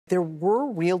there were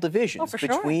real divisions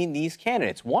between these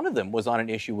candidates. One of them was on an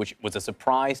issue which was a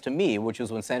surprise to me, which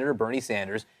was when Senator Bernie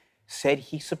Sanders said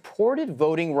he supported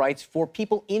voting rights for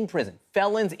people in prison,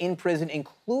 felons in prison,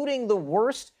 including the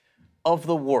worst of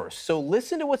the worst. So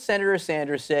listen to what Senator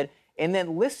Sanders said, and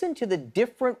then listen to the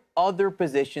different other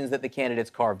positions that the candidates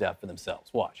carved out for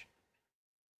themselves. Watch.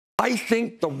 I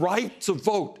think the right to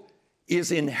vote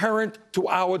is inherent to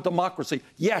our democracy.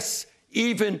 Yes,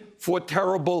 even for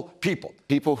terrible people.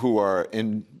 People who are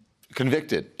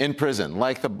convicted in prison,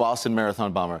 like the Boston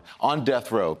Marathon bomber, on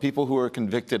death row, people who are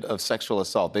convicted of sexual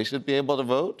assault, they should be able to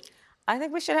vote? I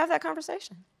think we should have that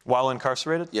conversation. While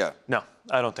incarcerated? Yeah. No,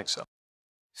 I don't think so.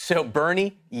 So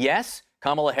Bernie, yes.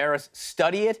 Kamala Harris,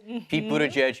 study it. Pete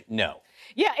Buttigieg, no.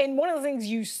 Yeah, and one of the things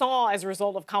you saw as a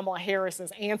result of Kamala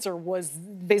Harris's answer was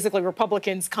basically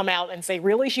Republicans come out and say,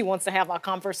 really, she wants to have a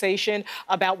conversation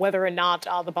about whether or not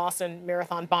the Boston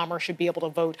Marathon bomber should be able to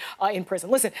vote in prison.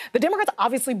 Listen, the Democrats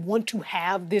obviously want to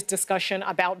have this discussion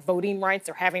about voting rights.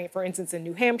 They're having it, for instance, in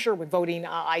New Hampshire with voting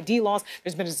ID laws.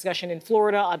 There's been a discussion in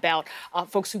Florida about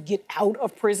folks who get out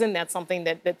of prison. That's something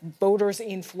that voters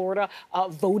in Florida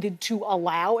voted to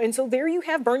allow. And so there you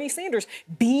have Bernie Sanders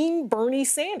being Bernie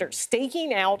Sanders, staking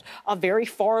out a very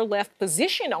far left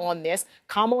position on this.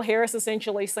 Kamala Harris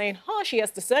essentially saying, she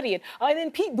has to study it. And then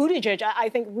Pete Buttigieg, I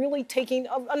think, really taking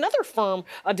another firm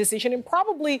decision, and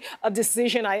probably a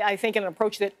decision, I think, an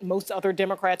approach that most other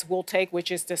Democrats will take,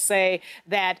 which is to say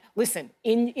that, listen,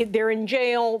 they're in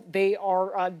jail, they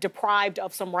are deprived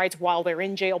of some rights while they're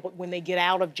in jail, but when they get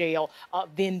out of jail,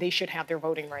 then they should have their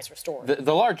voting rights restored.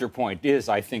 The larger point is,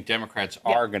 I think Democrats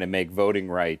are going to make voting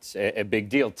rights a big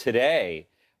deal. Today,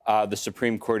 the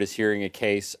Supreme Court is hearing a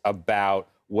case about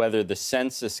whether the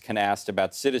census can ask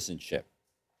about citizenship.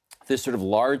 This sort of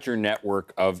larger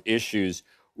network of issues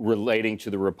relating to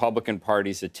the Republican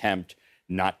Party's attempt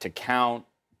not to count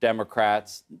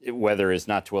Democrats, whether it's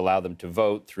not to allow them to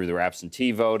vote through their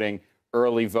absentee voting,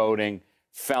 early voting,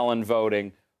 felon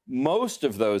voting. Most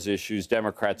of those issues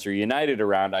Democrats are united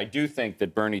around. I do think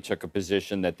that Bernie took a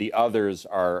position that the others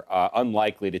are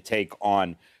unlikely to take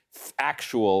on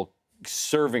actual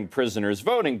serving prisoners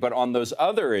voting, but on those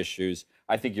other issues,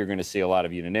 I think you're going to see a lot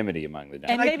of unanimity among the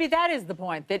Democrats. And maybe that is the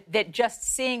point, that just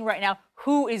seeing right now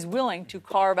who is willing to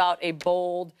carve out a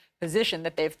bold position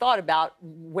that they've thought about,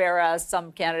 whereas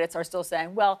some candidates are still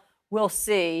saying, well, we'll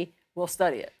see, we'll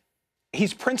study it.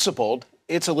 He's principled.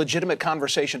 It's a legitimate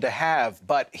conversation to have,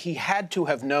 but he had to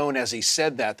have known as he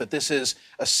said that this is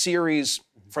a series,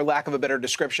 for lack of a better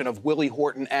description, of Willie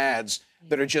Horton ads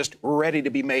that are just ready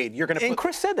to be made. You're going to. And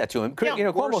Chris said that to him.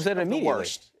 Cuomo said it immediately.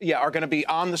 Yeah, are going to be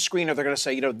on the screen, or they're going to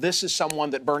say, this is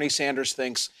someone that Bernie Sanders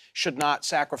thinks should not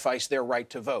sacrifice their right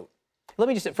to vote. Let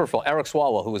me just say, first of all, Eric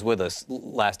Swalwell, who was with us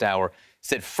last hour,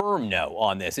 said firm no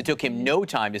on this. It took him no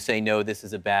time to say, no, this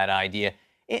is a bad idea.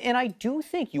 And I do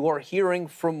think you are hearing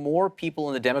from more people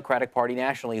in the Democratic Party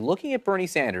nationally looking at Bernie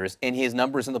Sanders and his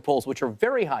numbers in the polls, which are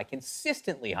very high,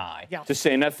 consistently high. Yeah. To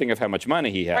say nothing of how much money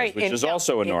he has, which is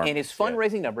also enormous. And his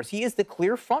fundraising numbers, he is the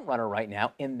clear front runner right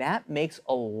now, and that makes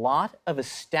a lot of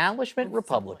establishment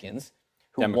Republicans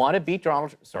who want to beat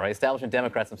establishment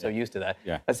Democrats, I'm so used to that.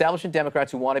 Yeah. Establishment Democrats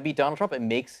who want to beat Donald Trump, it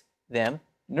makes them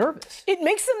nervous. It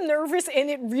makes them nervous, and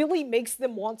it really makes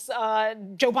them want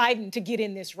Joe Biden to get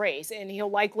in this race, and he'll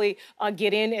likely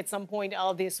get in at some point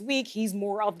this week. He's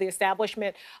more of the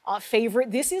establishment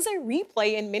favorite. This is a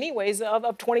replay in many ways of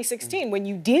 2016, when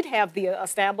you did have the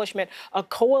establishment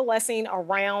coalescing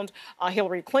around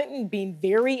Hillary Clinton, being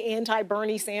very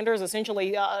anti-Bernie Sanders,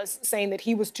 essentially saying that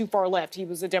he was too far left. He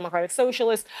was a Democratic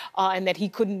socialist, and that he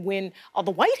couldn't win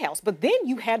the White House. But then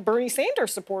you had Bernie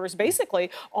Sanders supporters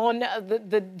basically on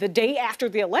the day after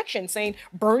the election saying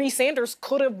Bernie Sanders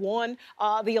could have won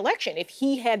the election if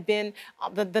he had been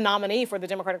the nominee for the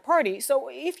Democratic Party. So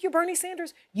if you're Bernie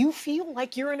Sanders, you feel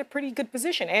like you're in a pretty good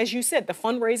position. As you said, the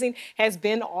fundraising has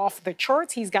been off the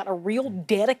charts. He's got a real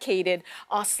dedicated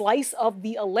slice of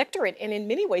the electorate. And in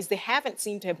many ways, they haven't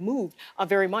seemed to have moved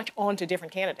very much onto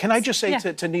different candidates. Can I just say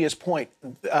to Nia's point,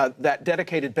 that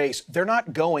dedicated base, they're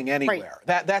not going anywhere.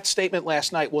 Right. That statement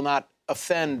last night will not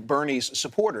offend Bernie's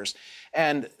supporters.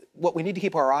 And what we need to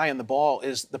keep our eye on the ball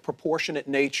is the proportionate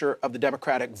nature of the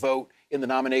Democratic vote in the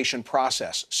nomination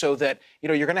process, so that,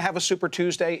 you're going to have a Super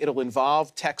Tuesday. It'll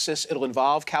involve Texas. It'll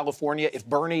involve California. If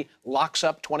Bernie locks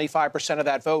up 25% of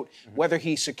that vote, whether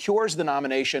he secures the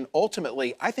nomination,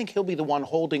 ultimately, I think he'll be the one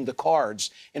holding the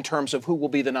cards in terms of who will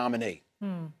be the nominee.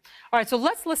 All right, so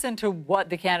let's listen to what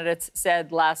the candidates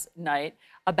said last night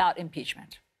about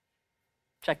impeachment.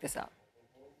 Check this out.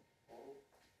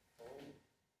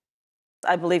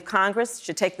 I believe Congress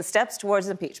should take the steps towards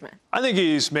impeachment. I think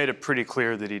he's made it pretty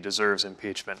clear that he deserves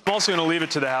impeachment. I'm also going to leave it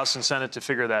to the House and Senate to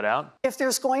figure that out. If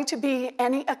there's going to be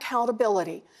any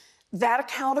accountability, that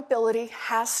accountability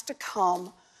has to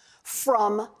come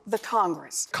from the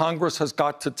Congress. Congress has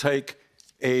got to take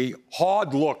a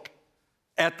hard look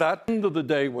at that. At the end of the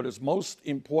day, what is most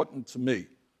important to me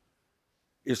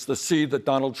is to see that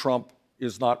Donald Trump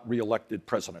is not reelected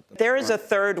president. There is a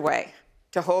third way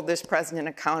to hold this president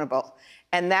accountable,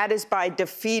 and that is by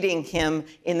defeating him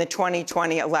in the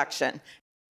 2020 election.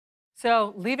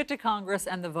 So leave it to Congress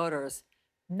and the voters,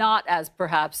 not as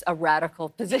perhaps a radical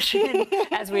position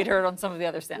as we'd heard on some of the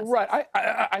other stances. Right.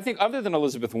 I think other than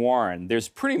Elizabeth Warren, there's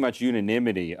pretty much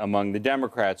unanimity among the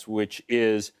Democrats, which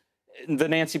is the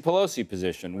Nancy Pelosi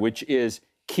position, which is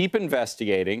keep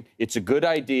investigating. It's a good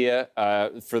idea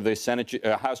for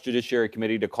the House Judiciary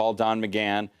Committee to call Don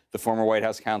McGahn, the former White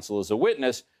House counsel, as a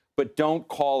witness, but don't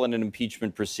call it an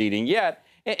impeachment proceeding yet.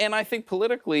 And I think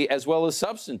politically, as well as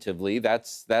substantively,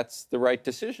 that's the right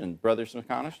decision. Brother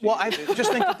McConnell? Well, I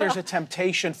just think that there's a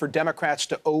temptation for Democrats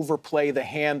to overplay the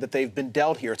hand that they've been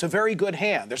dealt here. It's a very good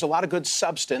hand. There's a lot of good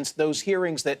substance. Those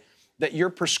hearings that you're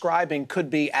prescribing could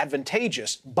be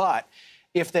advantageous, but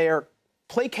if they're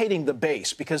placating the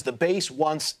base, because the base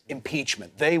wants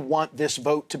impeachment. They want this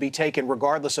vote to be taken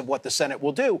regardless of what the Senate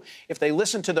will do. If they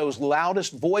listen to those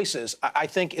loudest voices, I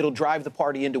think it'll drive the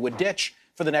party into a ditch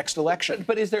for the next election.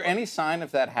 But is there any sign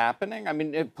of that happening? I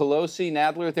mean, Pelosi,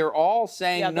 Nadler, they're all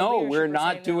saying, no, we're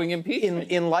not doing impeachment.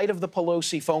 In light of the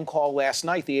Pelosi phone call last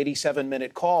night, the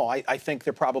 87-minute call, I think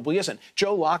there probably isn't.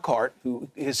 Joe Lockhart, who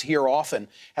is here often,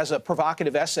 has a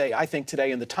provocative essay, I think,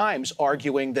 today in the Times,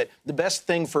 arguing that the best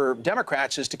thing for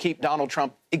Democrats is to keep Donald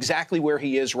Trump exactly where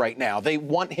he is right now. They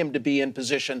want him to be in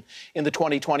position in the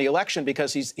 2020 election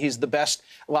because he's the best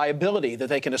liability that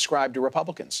they can ascribe to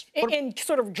Republicans. And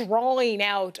sort of drawing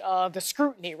out the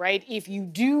scrutiny, right? If you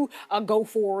do go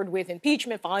forward with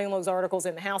impeachment, filing those articles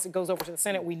in the House, it goes over to the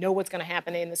Senate. We know what's going to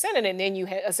happen in the Senate. And then you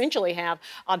essentially have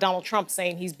Donald Trump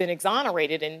saying he's been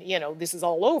exonerated and, you know, this is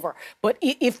all over. But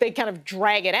if they kind of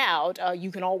drag it out,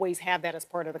 you can always have that as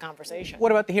part of the conversation.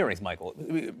 What about the hearings, Michael?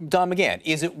 Don McGahn,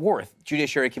 is it worth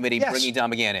Judiciary Committee bringing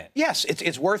Don McGahn in? Yes,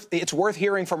 it's worth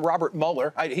hearing from Robert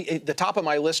Mueller. The top of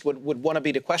my list would want to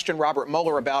be to question Robert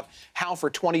Mueller about how for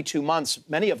 22 months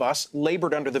many of us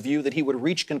labored under the view that he would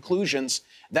reach conclusions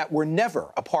that were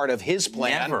never a part of his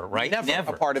plan. Never, right?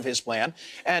 Never a part of his plan.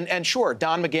 And sure,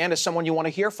 Don McGahn is someone you want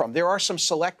to hear from. There are some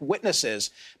select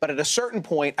witnesses, but at a certain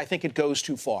point, I think it goes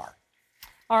too far.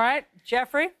 All right,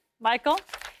 Jeffrey, Michael.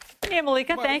 Yeah,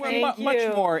 Malika, thank you.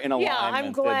 Much more in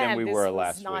alignment than we were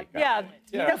last week. Yeah.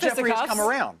 Jeffrey has come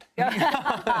around.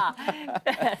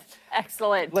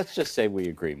 Excellent. Let's just say we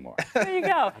agree more. There you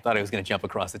go. I thought I was going to jump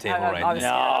across the table right now.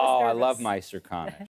 No, I love Meister Connor.